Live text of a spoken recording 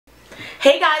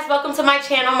Hey guys, welcome to my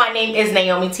channel. My name is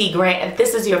Naomi T. Grant. If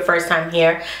this is your first time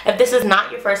here, if this is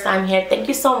not your first time here, thank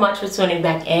you so much for tuning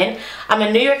back in. I'm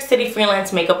a New York City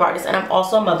freelance makeup artist and I'm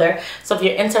also a mother. So if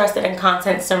you're interested in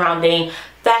content surrounding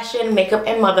fashion, makeup,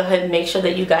 and motherhood, make sure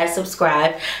that you guys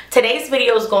subscribe. Today's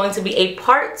video is going to be a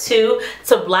part 2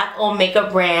 to Black-owned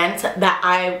makeup brands that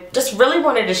I just really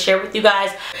wanted to share with you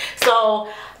guys. So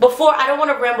before, I don't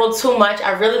want to ramble too much.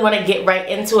 I really want to get right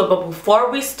into it. But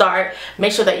before we start,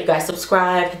 make sure that you guys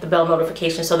subscribe, hit the bell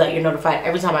notification so that you're notified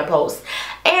every time I post.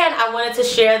 And I wanted to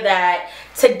share that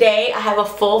today I have a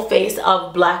full face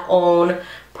of Black-owned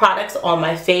products on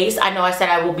my face. I know I said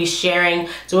I will be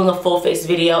doing a full face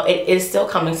video. It is still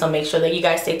coming, so make sure that you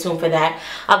guys stay tuned for that.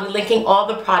 I'll be linking all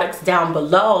the products down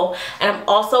below, and I'm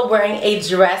also wearing a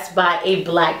dress by a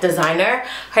Black designer.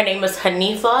 Her name is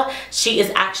Hanifa. She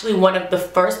is actually one of the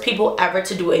first people ever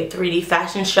to do a 3D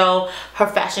fashion show. Her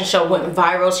fashion show went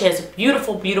viral. She has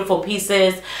beautiful, beautiful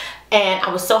pieces. And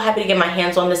I was so happy to get my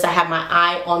hands on this. I had my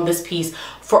eye on this piece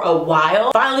for a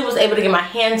while. Finally was able to get my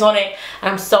hands on it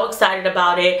and I'm so excited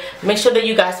about it. Make sure that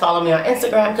you guys follow me on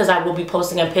Instagram because I will be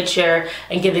posting a picture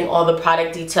and giving all the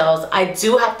product details. I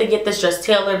do have to get this dress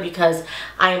tailored because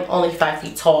I am only 5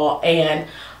 feet tall and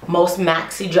most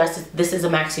maxi dresses, this is a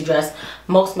maxi dress,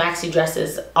 most maxi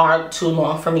dresses are too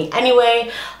long for me anyway,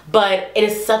 but it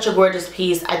is such a gorgeous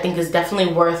piece. I think it's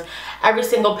definitely worth every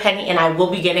single penny, and I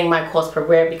will be getting my cost per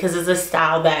wear because it's a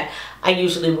style that I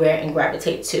usually wear and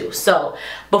gravitate to. So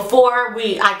before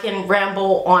I can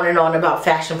ramble on and on about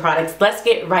fashion products, let's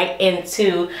get right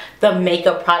into the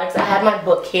makeup products. I have my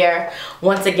book here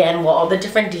once again with all the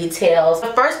different details.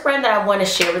 The first brand that I want to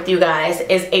share with you guys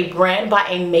is a brand by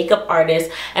a makeup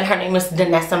artist, and her name is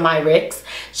Danessa Myricks.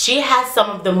 She has some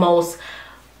of the most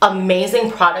amazing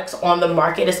products on the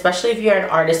market, especially if you're an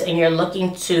artist and you're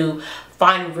looking to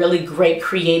find really great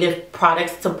creative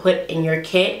products to put in your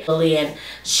kit. And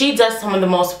she does some of the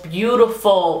most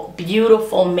beautiful,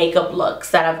 beautiful makeup looks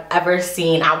that I've ever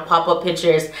seen. I'll pop up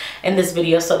pictures in this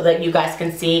video so that you guys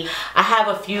can see. I have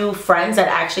a few friends that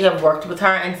actually have worked with her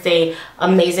and say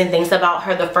amazing things about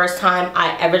her. The first time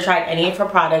I ever tried any of her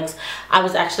products, I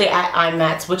was actually at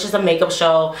Iman, which is a makeup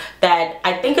show that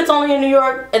I think it's only in New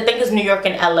York. I think it's New York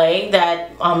and LA that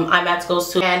Iman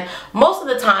goes to. And most of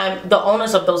the time, the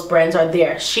owners of those brands are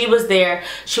there. She was there.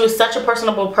 She was such a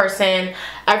personable person.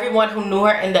 Everyone who knew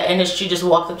her in the industry just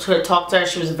walked up to her, talked to her.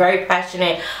 She was very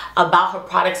passionate about her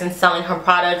products and selling her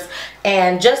products.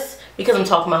 And just because I'm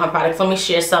talking about her products, let me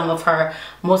share some of her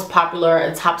most popular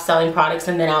and top selling products,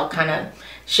 and then I'll kind of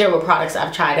share what products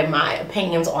I've tried and my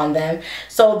opinions on them.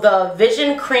 So the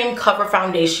Vision Cream Cover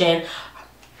Foundation,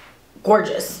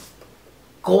 gorgeous,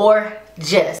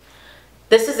 gorgeous.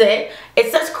 This is it. It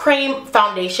says cream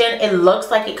foundation. It looks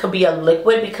like it could be a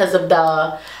liquid because of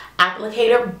the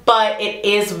applicator, but it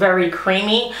is very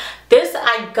creamy. This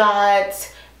I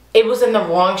got, it was in the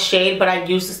wrong shade, but I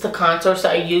used this to contour, so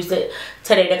I used it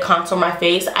today to contour my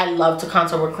face. I love to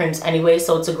contour with creams anyway,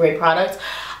 so it's a great product.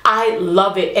 I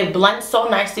love it. It blends so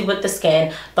nicely with the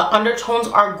skin. The undertones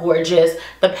are gorgeous.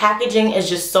 The packaging is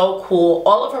just so cool.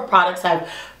 All of her products have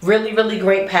really, really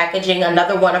great packaging.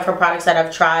 Another one of her products that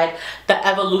I've tried, the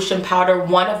Evolution Powder,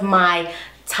 one of my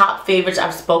top favorites.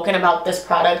 I've spoken about this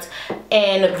product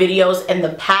in videos in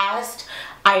the past.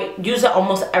 I use it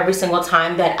almost every single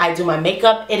time that I do my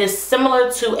makeup. It is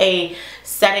similar to a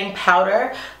setting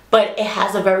powder, but it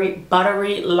has a very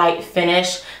buttery light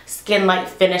finish. Skin light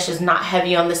finish, is not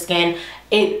heavy on the skin.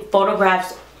 It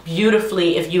photographs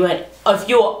beautifully if you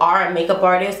are a makeup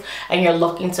artist and you're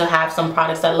looking to have some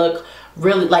products that look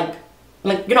really like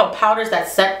you know, powders that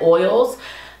set oils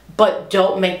but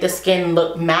don't make the skin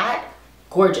look matte.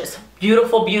 Gorgeous,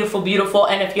 beautiful, beautiful, beautiful.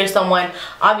 And if you're someone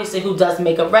obviously who does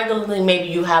makeup regularly, maybe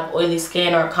you have oily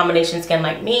skin or combination skin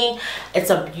like me, it's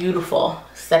a beautiful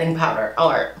setting powder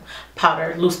or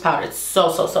powder, loose powder. It's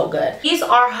so, so, so good. These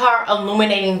are her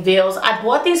Illuminating Veils. I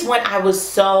bought these when I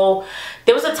was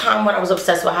there was a time when I was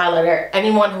obsessed with highlighter.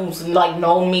 Anyone who's like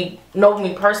known me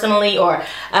personally or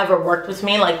ever worked with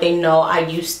me, like they know I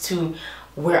used to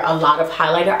wear a lot of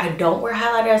highlighter. I don't wear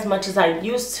highlighter as much as I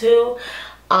used to.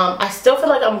 I still feel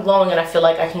like I'm glowing and I feel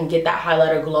like I can get that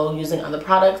highlighter glow using other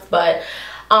products. But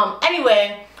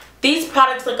anyway, these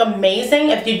products look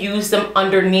amazing if you use them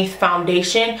underneath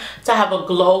foundation to have a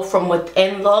glow from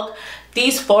within look.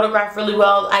 These photograph really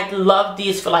well. I love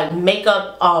these for like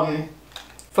makeup,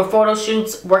 for photo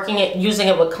shoots, using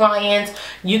it with clients.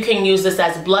 You can use this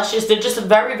as blushes. They're just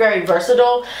very, very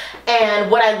versatile. And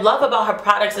what I love about her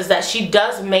products is that she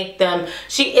does make them,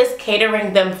 she is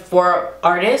catering them for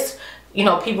artists, you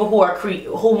know, people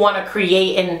who want to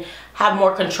create and have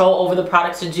more control over the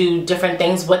products to do different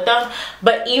things with them.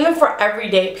 But even for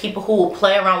everyday people who will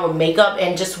play around with makeup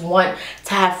and just want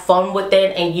to have fun with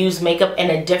it and use makeup in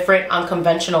a different,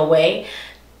 unconventional way,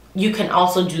 you can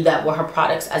also do that with her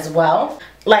products as well.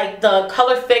 Like the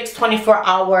ColorFix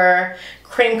 24-hour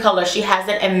cream color, she has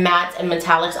it in mattes and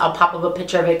metallics. I'll pop up a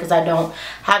picture of it because I don't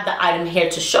have the item here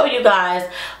to show you guys.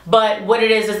 But what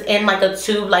it is in like a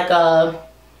tube, like a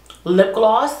lip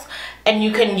gloss, and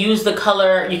you can use the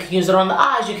color, you can use it on the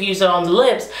eyes, you can use it on the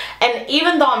lips. And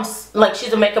even though I'm like,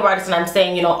 she's a makeup artist and I'm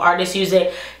saying, you know, artists use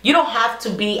it, you don't have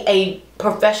to be a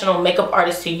professional makeup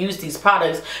artist to use these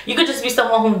products. You could just be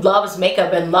someone who loves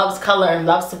makeup and loves color and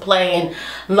loves to play and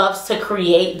loves to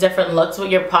create different looks with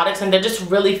your products, and they're just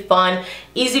really fun,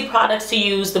 easy products to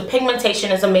use. The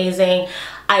pigmentation is amazing.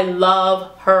 I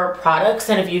love her products,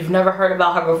 and if you've never heard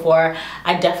about her before,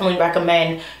 I definitely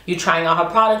recommend you trying out her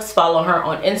products. Follow her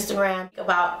on Instagram.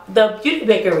 About the Beauty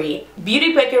Bakerie.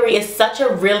 Beauty Bakerie is such a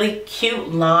really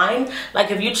cute line.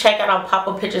 Like if you check out, I'll pop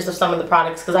up pictures of some of the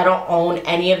products because I don't own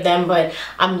any of them, but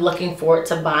I'm looking forward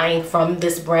to buying from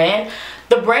this brand.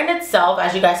 The brand itself,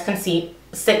 as you guys can see,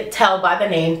 tell by the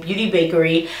name, Beauty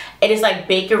Bakerie, it is like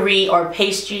bakery or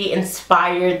pastry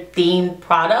inspired themed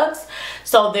products.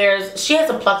 So she has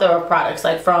a plethora of products,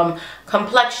 like from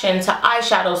complexion to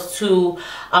eyeshadows to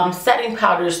setting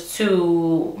powders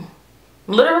to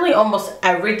literally almost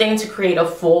everything to create a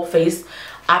full face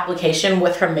application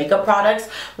with her makeup products.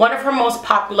 One of her most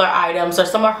popular items, or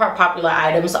some of her popular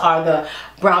items, are the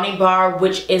Brownie Bar,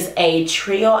 which is a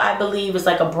trio, I believe. It's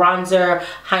like a bronzer,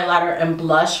 highlighter, and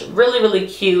blush. Really, really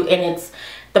cute, and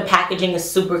the packaging is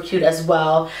super cute as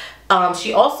well.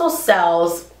 She also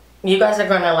sells, you guys are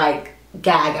gonna like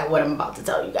gag at what I'm about to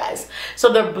tell you guys.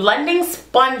 So they're blending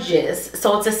sponges.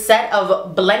 So it's a set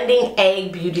of blending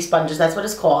egg beauty sponges. That's what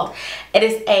it's called. It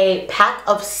is a pack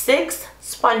of 6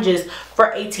 sponges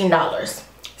for $18.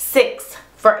 6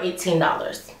 for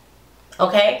 $18.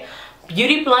 Okay?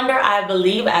 Beauty blender, I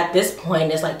believe at this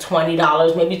point is like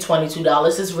 $20, maybe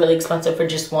 $22. It's really expensive for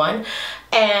just one.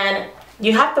 And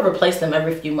you have to replace them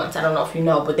every few months. I don't know if you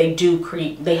know, but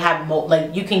they have mold.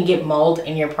 Like you can get mold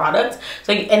in your products,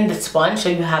 so in the sponge, so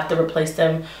you have to replace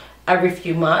them every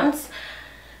few months.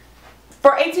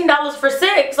 For $18 for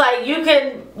 6, like you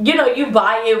can, you know, you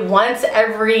buy it once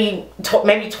every,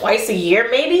 maybe twice a year,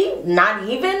 maybe, not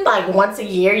even, like once a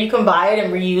year you can buy it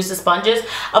and reuse the sponges.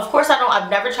 Of course,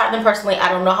 I've never tried them personally. I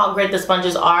don't know how great the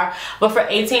sponges are, but for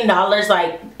 $18,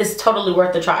 like, it's totally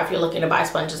worth the try if you're looking to buy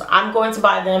sponges. I'm going to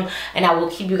buy them, and I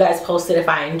will keep you guys posted if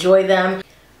I enjoy them.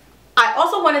 I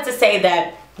also wanted to say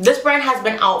that this brand has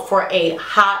been out for a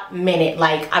hot minute.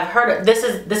 Like I've heard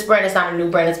this brand is not a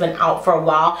new brand. It's been out for a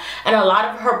while, and a lot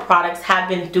of her products have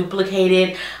been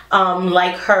duplicated.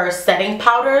 Like her setting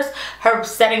powders. Her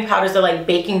setting powders are like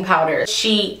baking powders.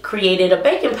 She created a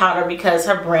baking powder because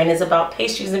her brand is about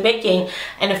pastries and baking,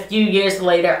 and a few years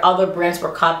later other brands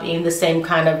were copying the same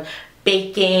kind of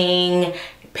baking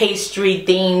pastry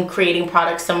theme, creating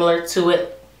products similar to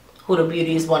it. Huda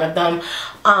Beauty is one of them.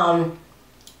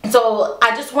 So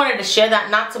I just wanted to share that,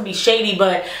 not to be shady,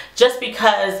 but just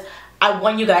because I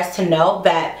want you guys to know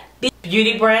that these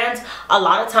beauty brands a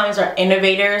lot of times are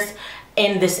innovators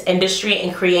in this industry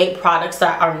and create products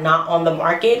that are not on the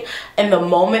market. And the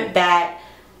moment that,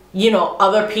 you know,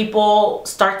 other people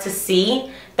start to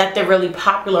see that they're really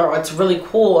popular or it's really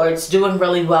cool or it's doing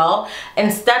really well,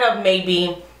 instead of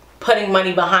maybe putting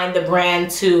money behind the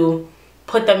brand to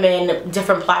put them in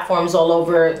different platforms all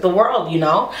over the world, you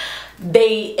know,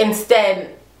 they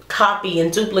instead copy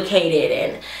and duplicate it.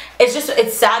 And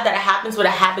it's sad that it happens, but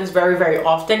it happens very, very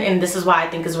often. And this is why I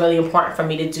think it's really important for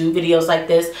me to do videos like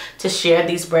this, to share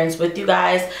these brands with you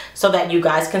guys so that you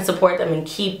guys can support them and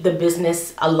keep the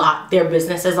business their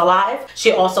businesses alive.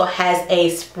 She also has a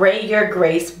Spray Your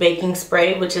Grace baking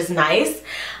spray, which is nice.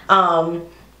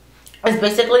 It's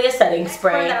basically a setting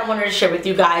spray. That I wanted to share with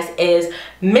you guys is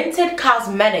Mented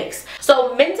Cosmetics.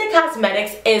 So Mented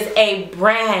Cosmetics is a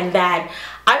brand that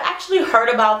I actually heard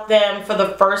about them for the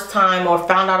first time, or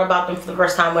found out about them for the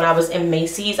first time when I was in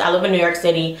Macy's. I live in New York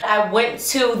City. I went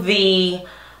to the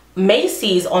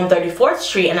Macy's on 34th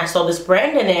Street and I saw this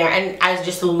brand in there, and I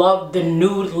just loved the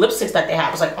nude lipsticks that they have.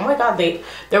 I was like, oh my god,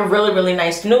 they're really, really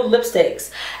nice nude lipsticks.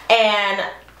 And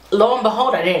lo and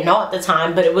behold, I didn't know at the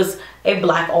time, but it was a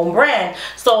black owned brand.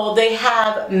 So they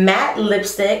have matte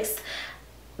lipsticks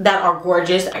that are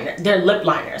gorgeous. They're lip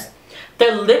liners.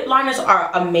 Their lip liners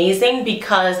are amazing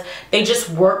because they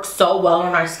just work so well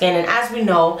on our skin. And as we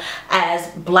know, as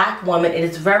black women, it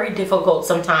is very difficult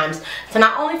sometimes to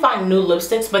not only find nude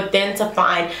lipsticks, but then to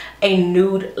find a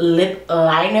nude lip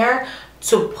liner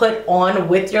to put on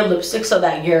with your lipstick so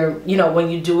that you know, when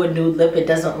you do a nude lip, it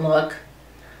doesn't look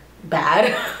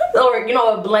bad or, you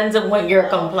know, it blends in with your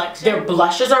complexion. Their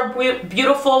blushes are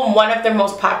beautiful. One of their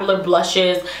most popular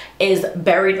blushes is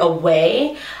Buried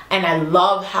Away, and I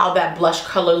love how that blush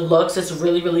color looks. It's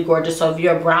really, really gorgeous. So if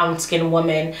you're a brown skin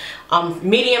woman,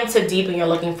 medium to deep, and you're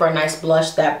looking for a nice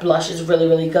blush, that blush is really,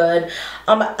 really good.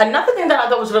 Another thing that I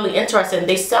thought was really interesting,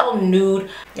 they sell nude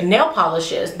nail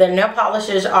polishes. Their nail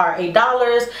polishes are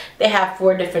 $8. They have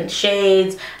 4 different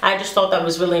shades. I just thought that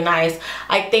was really nice.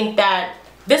 I think that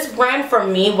this brand, for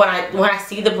me, when I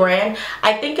see the brand,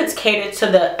 I think it's catered to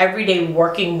the everyday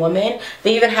working woman.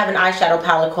 They even have an eyeshadow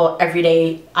palette called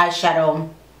Everyday Eyeshadow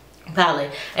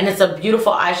Palette, and it's a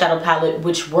beautiful eyeshadow palette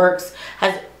which works,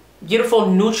 has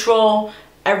beautiful neutral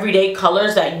everyday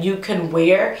colors that you can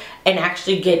wear and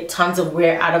actually get tons of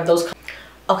wear out of those.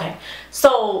 Okay,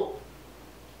 so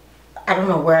I don't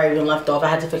know where I even left off. I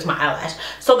had to fix my eyelash.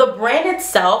 So the brand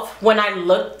itself, when I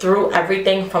looked through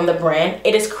everything from the brand,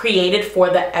 it is created for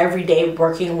the everyday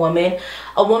working woman.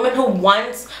 A woman who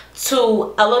wants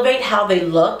to elevate how they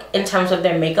look in terms of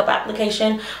their makeup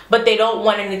application, but they don't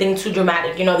want anything too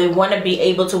dramatic. You know, they want to be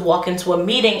able to walk into a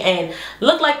meeting and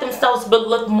look like themselves, but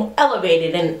look more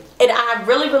elevated. And I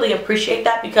really, really appreciate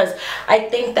that, because I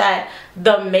think that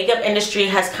the makeup industry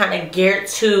has kind of geared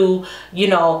to, you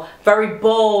know, very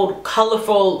bold,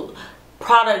 colorful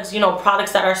products, you know,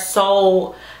 products that are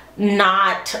so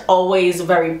not always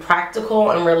very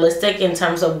practical and realistic in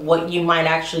terms of what you might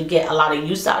actually get a lot of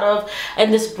use out of.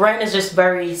 And this brand is just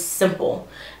very simple.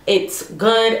 It's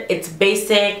good, it's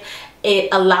basic. It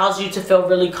allows you to feel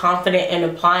really confident in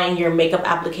applying your makeup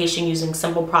application using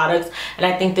simple products, and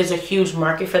I think there's a huge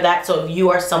market for that. So if you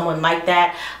are someone like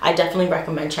that, I definitely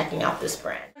recommend checking out this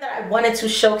brand. That I wanted to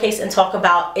showcase and talk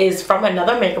about is from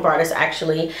another makeup artist,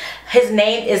 actually. His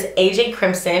name is AJ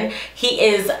Crimson. He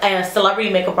is a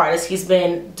celebrity makeup artist. He's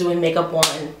been doing makeup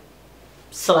on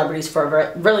celebrities for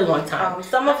a really long time.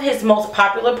 Some of his most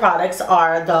popular products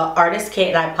are the Artist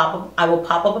Kit, and I will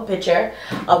pop up a picture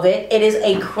of it. It is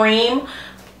a cream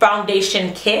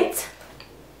foundation kit.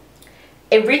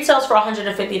 It retails for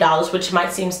 $150, which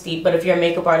might seem steep, but if you're a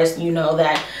makeup artist, you know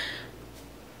that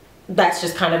that's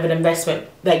just kind of an investment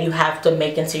that you have to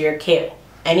make into your kit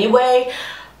anyway.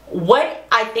 What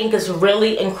I think is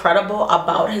really incredible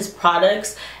about his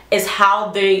products is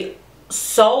how they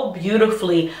so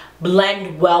beautifully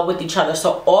blend well with each other.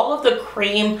 So all of the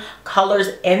cream colors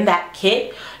in that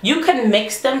kit, you can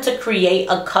mix them to create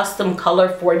a custom color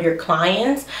for your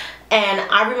clients. And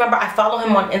I remember I follow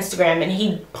him on Instagram, and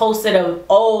he posted an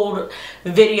old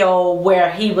video where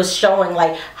he was showing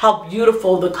like how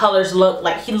beautiful the colors look.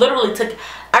 Like he literally took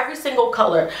every single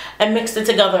color and mixed it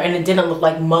together, and it didn't look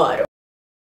like mud.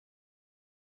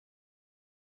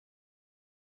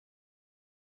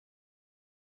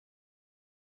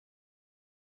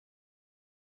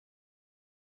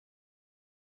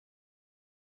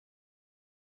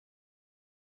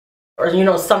 Or, you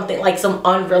know, something like some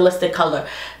unrealistic color.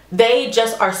 They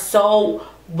just are so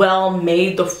well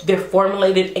made. They're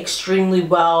formulated extremely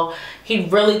well. He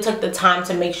really took the time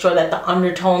to make sure that the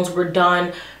undertones were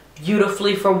done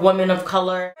beautifully for women of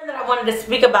color. And that I wanted to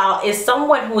speak about is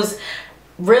someone who's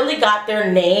really got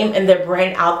their name and their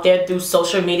brand out there through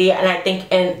social media, and I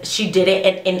think she did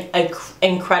it in an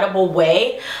incredible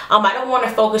way. I don't want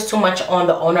to focus too much on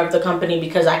the owner of the company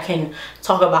because I can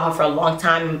talk about her for a long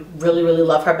time. Really, really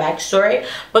love her backstory.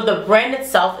 But the brand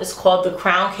itself is called the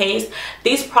Crown Case.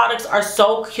 These products are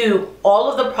so cute. All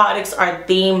of the products are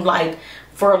themed like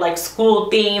for like school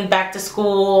theme, back to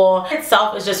school.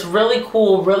 Itself is just really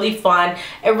cool, really fun.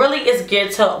 It really is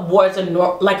geared towards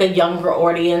like a younger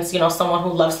audience, you know, someone who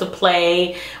loves to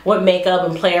play with makeup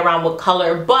and play around with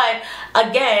color. But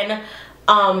again,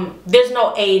 there's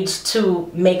no age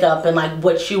to makeup and like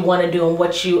what you want to do and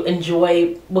what you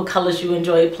enjoy, what colors you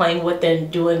enjoy playing with and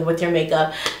doing with your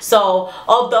makeup. So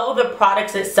although the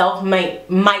products itself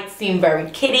might seem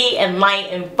very kiddie and light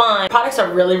and fun, products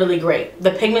are really, really great.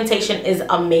 The pigmentation is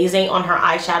amazing on her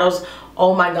eyeshadows.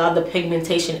 Oh my god, the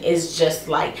pigmentation is just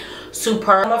like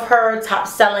superb. Some of her top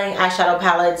selling eyeshadow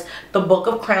palettes, the Book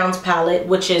of Crowns palette,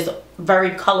 which is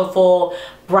very colorful,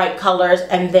 bright colors,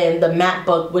 and then the Matte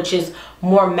Book, which is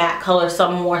more matte colors,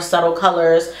 some more subtle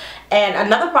colors. And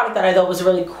another product that I thought was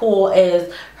really cool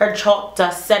is her Chalk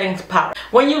Dust Setting Powder.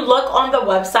 When you look on the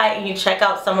website and you check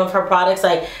out some of her products,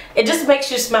 like, it just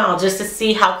makes you smile just to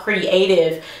see how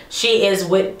creative she is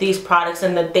with these products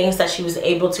and the things that she was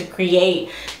able to create.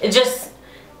 It just,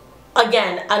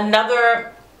 again,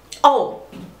 another, oh,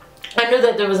 I knew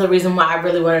that there was a reason why I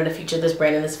really wanted to feature this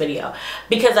brand in this video,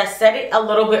 because I said it a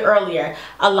little bit earlier.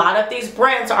 A lot of these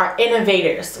brands are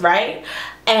innovators, right?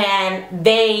 And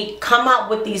they come out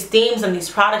with these themes and these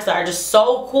products that are just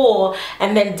so cool,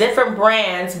 and then different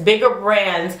brands, bigger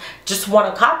brands, just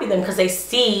want to copy them because they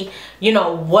see, you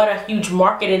know, what a huge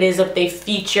market it is if they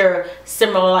feature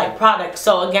similar like products.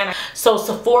 So again, so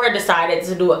Sephora decided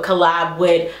to do a collab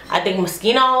with, I think,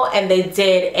 Moschino, and they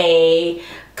did a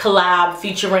collab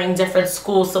featuring different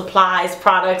school supplies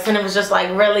products, and it was just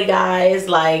like, really guys,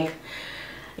 like,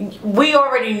 we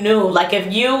already knew. Like,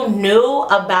 if you knew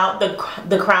about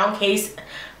the crown case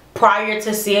prior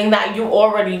to seeing that, you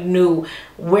already knew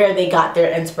where they got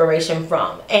their inspiration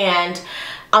from. And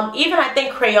even I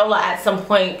think Crayola at some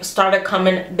point started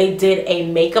coming, they did a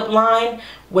makeup line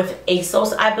with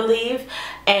ASOS, I believe,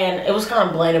 and it was kind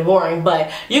of bland and boring,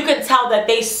 but you could tell that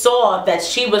they saw that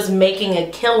she was making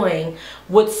a killing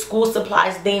with school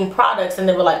supplies themed products, and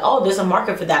they were like, oh, there's a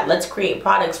market for that, let's create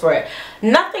products for it.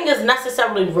 Nothing is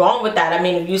necessarily wrong with that. I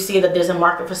mean, if you see that there's a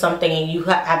market for something and you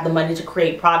have the money to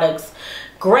create products,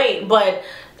 great. But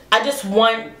I just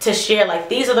want to share, like,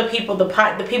 these are the people,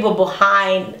 the people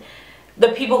behind, the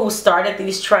people who started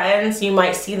these trends. You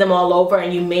might see them all over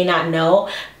and you may not know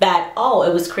that, oh,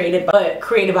 it was created by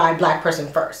a black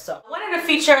person first. So I wanted to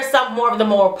feature some more of the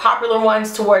more popular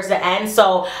ones towards the end.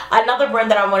 So another brand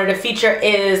that I wanted to feature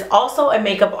is also a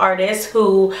makeup artist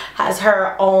who has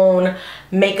her own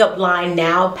makeup line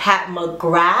now, Pat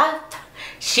McGrath.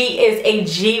 She is a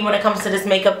G when it comes to this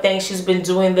makeup thing. She's been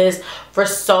doing this for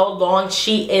so long.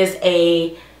 She is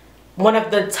one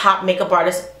of the top makeup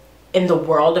artists in the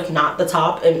world, if not the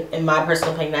top, in my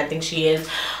personal opinion. I think she is.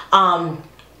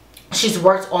 She's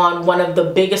worked on one of the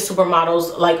biggest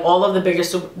supermodels, like all of the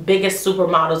biggest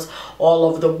supermodels all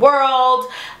over the world.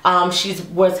 She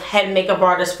was head makeup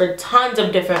artist for tons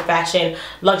of different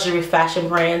luxury fashion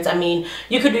brands. I mean,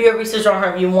 you could do your research on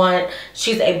her if you want.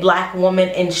 She's a black woman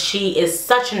and she is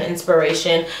such an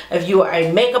inspiration. If you are a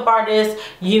makeup artist,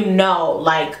 you know,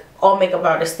 like, all makeup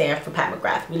artists stand for Pat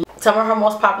McGrath. Some of her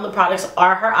most popular products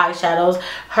are her eyeshadows,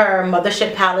 her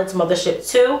Mothership palettes, Mothership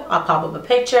 2, I'll pop up a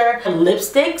picture. Her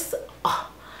lipsticks,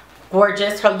 oh,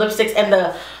 gorgeous. Her lipsticks and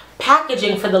the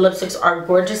packaging for the lipsticks are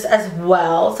gorgeous as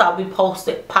well. So I'll be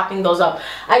popping those up.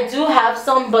 I do have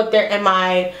some, but they're in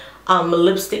my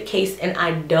lipstick case and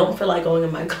I don't feel like going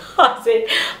in my closet.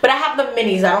 But I have the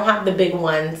minis, I don't have the big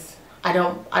ones. I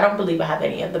don't believe I have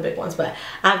any of the big ones, but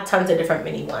I have tons of different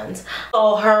mini ones.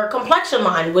 So her complexion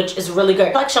line, which is really good.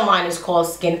 Her complexion line is called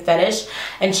Skin Fetish,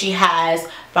 and she has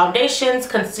foundations,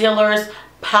 concealers,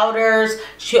 powders.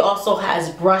 She also has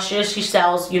brushes. She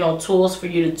sells, you know, tools for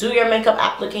you to do your makeup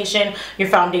application, your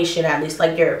foundation at least,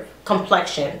 like your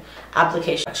complexion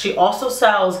application. She also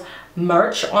sells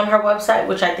merch on her website,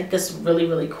 which I think is really,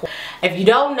 really cool. If you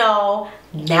don't know,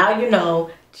 now you know.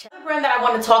 The brand that I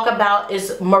want to talk about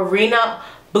is Marena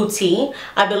Beaute.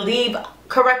 I believe,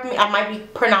 correct me, I might be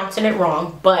pronouncing it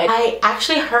wrong, but I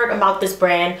actually heard about this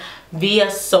brand via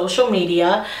social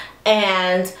media,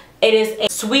 and it is a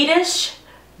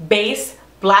Swedish-based,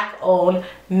 black-owned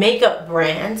makeup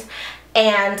brand,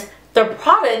 and the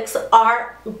products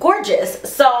are gorgeous.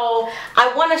 So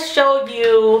I want to show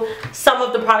you some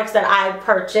of the products that I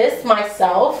purchased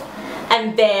myself,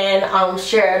 and then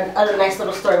share a nice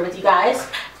little story with you guys.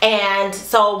 And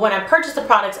so when I purchased the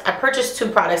products, I purchased two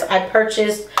products. I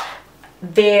purchased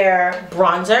their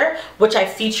bronzer, which I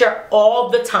feature all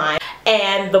the time,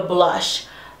 and the blush.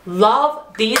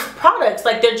 Love these products.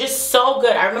 Like, they're just so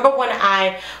good. I remember when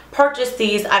I purchased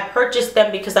these, I purchased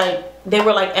them because they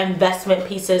were like investment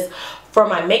pieces for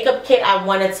my makeup kit. I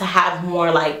wanted to have more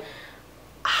like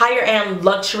higher end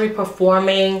luxury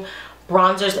performing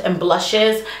bronzers and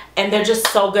blushes, and they're just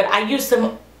so good. I use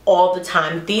them all the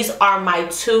time. These are my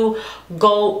two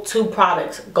go-to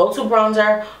products. Go-to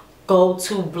bronzer,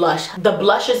 go-to blush. The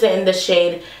blush is in the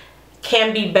shade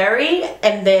Cambi Berry,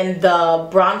 and then the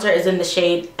bronzer is in the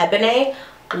shade Ebene.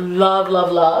 Love,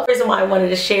 love, love. The reason why I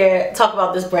wanted to talk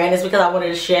about this brand is because I wanted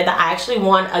to share that I actually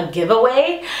won a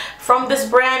giveaway from this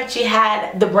brand.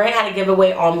 The brand had a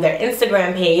giveaway on their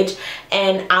Instagram page,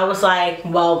 and I was like,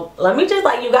 well, let me just,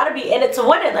 like, you gotta be in it to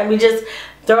win it. Let me just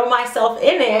throw myself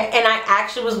in there, and I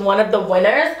actually was one of the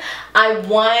winners. I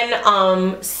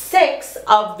won 6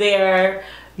 of their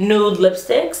nude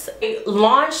lipsticks. They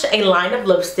launched a line of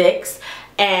lipsticks,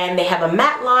 and they have a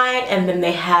matte line, and then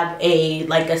they have a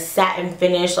satin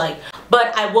finish,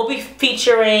 but I will be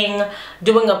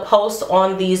doing a post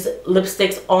on these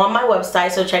lipsticks on my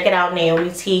website, so check it out,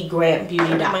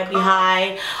 NaomiTGrantBeauty.com. It might be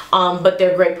high, but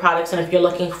they're great products, and if you're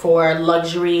looking for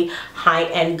luxury,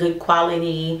 high-end, good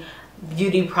quality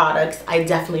beauty products, I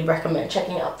definitely recommend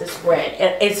checking out this brand.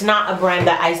 It's not a brand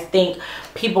that I think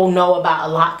people know about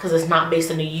a lot because it's not based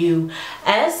in the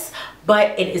US,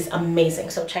 but it is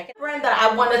amazing. So check it. The brand that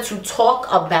I wanted to talk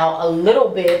about a little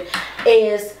bit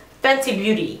is Fenty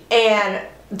Beauty, and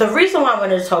the reason why I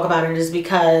wanted to talk about it is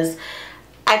because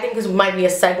I think this might be a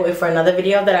segue for another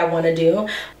video that I want to do.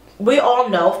 We all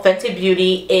know Fenty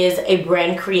Beauty is a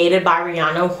brand created by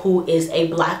Rihanna, who is a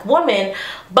black woman,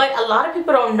 but a lot of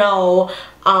people don't know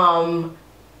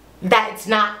that it's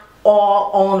not all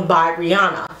owned by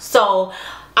Rihanna. So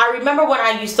I remember when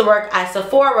I used to work at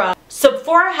Sephora,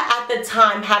 Sephora at the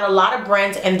time had a lot of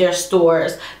brands in their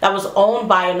stores that was owned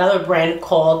by another brand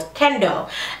called Kendo.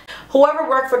 Whoever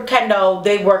worked for Kendo,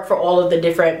 they worked for all of the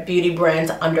different beauty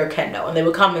brands under Kendo, and they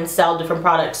would come and sell different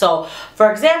products. So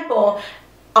for example,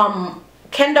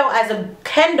 Kendo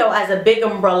as a big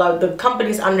umbrella, the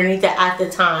companies underneath it at the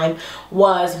time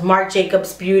was Marc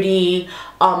Jacobs Beauty,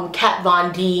 Kat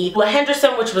Von D, La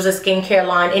Henderson, which was a skincare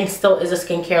line and still is a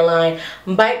skincare line,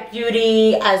 Bite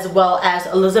Beauty, as well as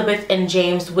Elizabeth and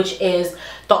James, which is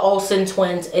the Olsen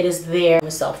twins. It is there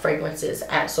to sell fragrances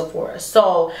at Sephora.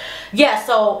 So yeah,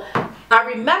 so I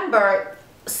remember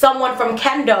someone from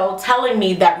Kendo telling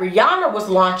me that Rihanna was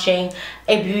launching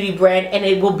a beauty brand and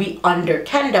it will be under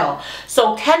Kendo.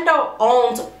 So Kendo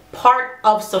owns part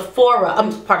of Sephora,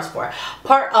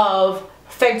 part of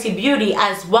Fenty Beauty,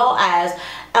 as well as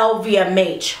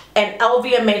LVMH. And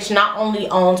LVMH not only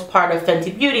owns part of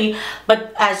Fenty Beauty,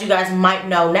 but as you guys might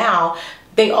know now,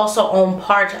 they also own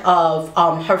part of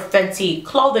her Fenty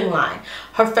clothing line.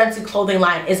 Her Fenty clothing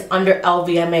line is under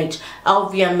LVMH.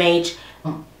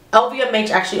 LVMH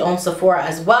actually owns Sephora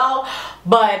as well,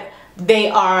 but they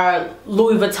are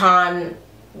Louis Vuitton.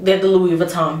 They're the Louis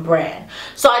Vuitton brand.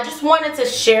 So I just wanted to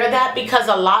share that because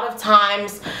a lot of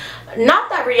times, not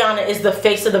that Rihanna is the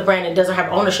face of the brand and doesn't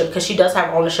have ownership, because she does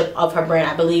have ownership of her brand.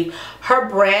 I believe her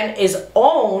brand is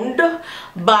owned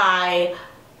by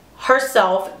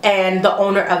herself and the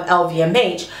owner of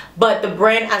LVMH, but the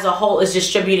brand as a whole is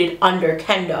distributed under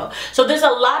Kendo. So there's a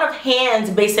lot of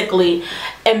hands basically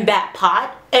in that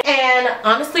pot, and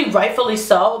honestly, rightfully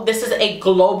so. This is a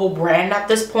global brand at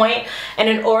this point, and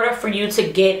in order for you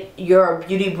to get your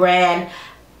beauty brand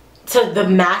to the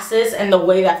masses and the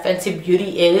way that Fenty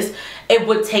Beauty is, it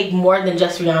would take more than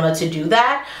just Rihanna to do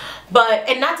that. But,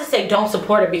 and not to say don't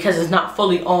support it because it's not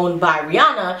fully owned by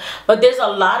Rihanna, but there's a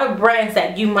lot of brands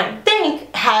that you might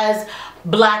think has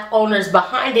black owners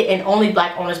behind it and only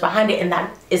black owners behind it, and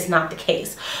that is not the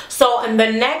case. So in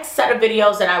the next set of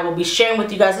videos that I will be sharing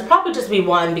with you guys, it'll probably just be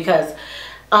one, because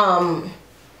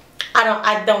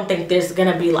I don't think there's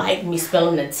gonna be like me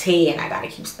spilling the tea and I gotta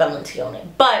keep spilling tea on it.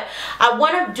 But I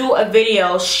want to do a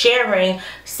video sharing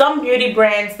some beauty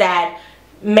brands that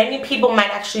many people might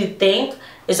actually think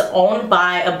is owned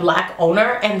by a black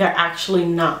owner, and they're actually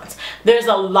not. There's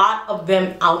a lot of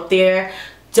them out there.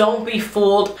 Don't be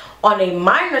fooled. On a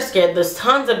minor scale, there's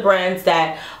tons of brands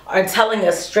that are telling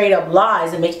us straight up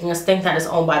lies and making us think that it's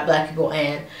owned by black people,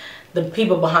 and the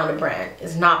people behind the brand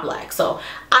is not black. So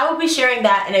I will be sharing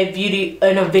that in a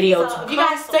video. So if you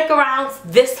guys stick around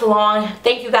this long,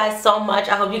 thank you guys so much.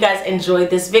 I hope you guys enjoyed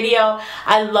this video.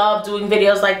 I love doing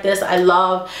videos like this. I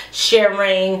love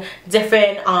sharing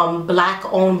different black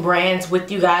owned brands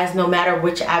with you guys, no matter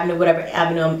which avenue, whatever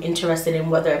avenue I'm interested in,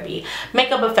 whether it be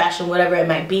makeup or fashion, whatever it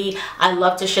might be. I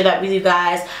love to share that with you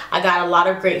guys. I got a lot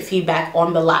of great feedback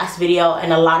on the last video,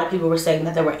 and a lot of people were saying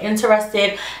that they were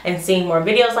interested in seeing more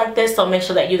videos like this. So make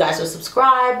sure that you guys are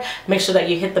subscribed. Make sure that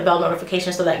you hit the bell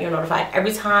notification so that you're notified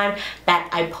every time that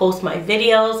I post my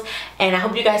videos. And I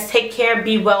hope you guys take care,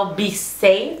 be well, be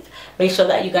safe. Make sure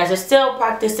that you guys are still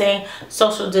practicing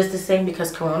social distancing,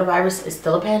 because coronavirus is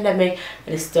still a pandemic.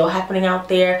 It is still happening out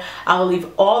there. I will leave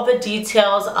all the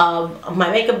details of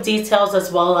my makeup details,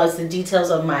 as well as the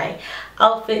details of my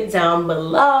outfit, down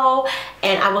below.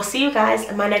 And I will see you guys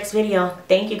in my next video.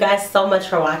 Thank you guys so much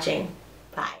for watching.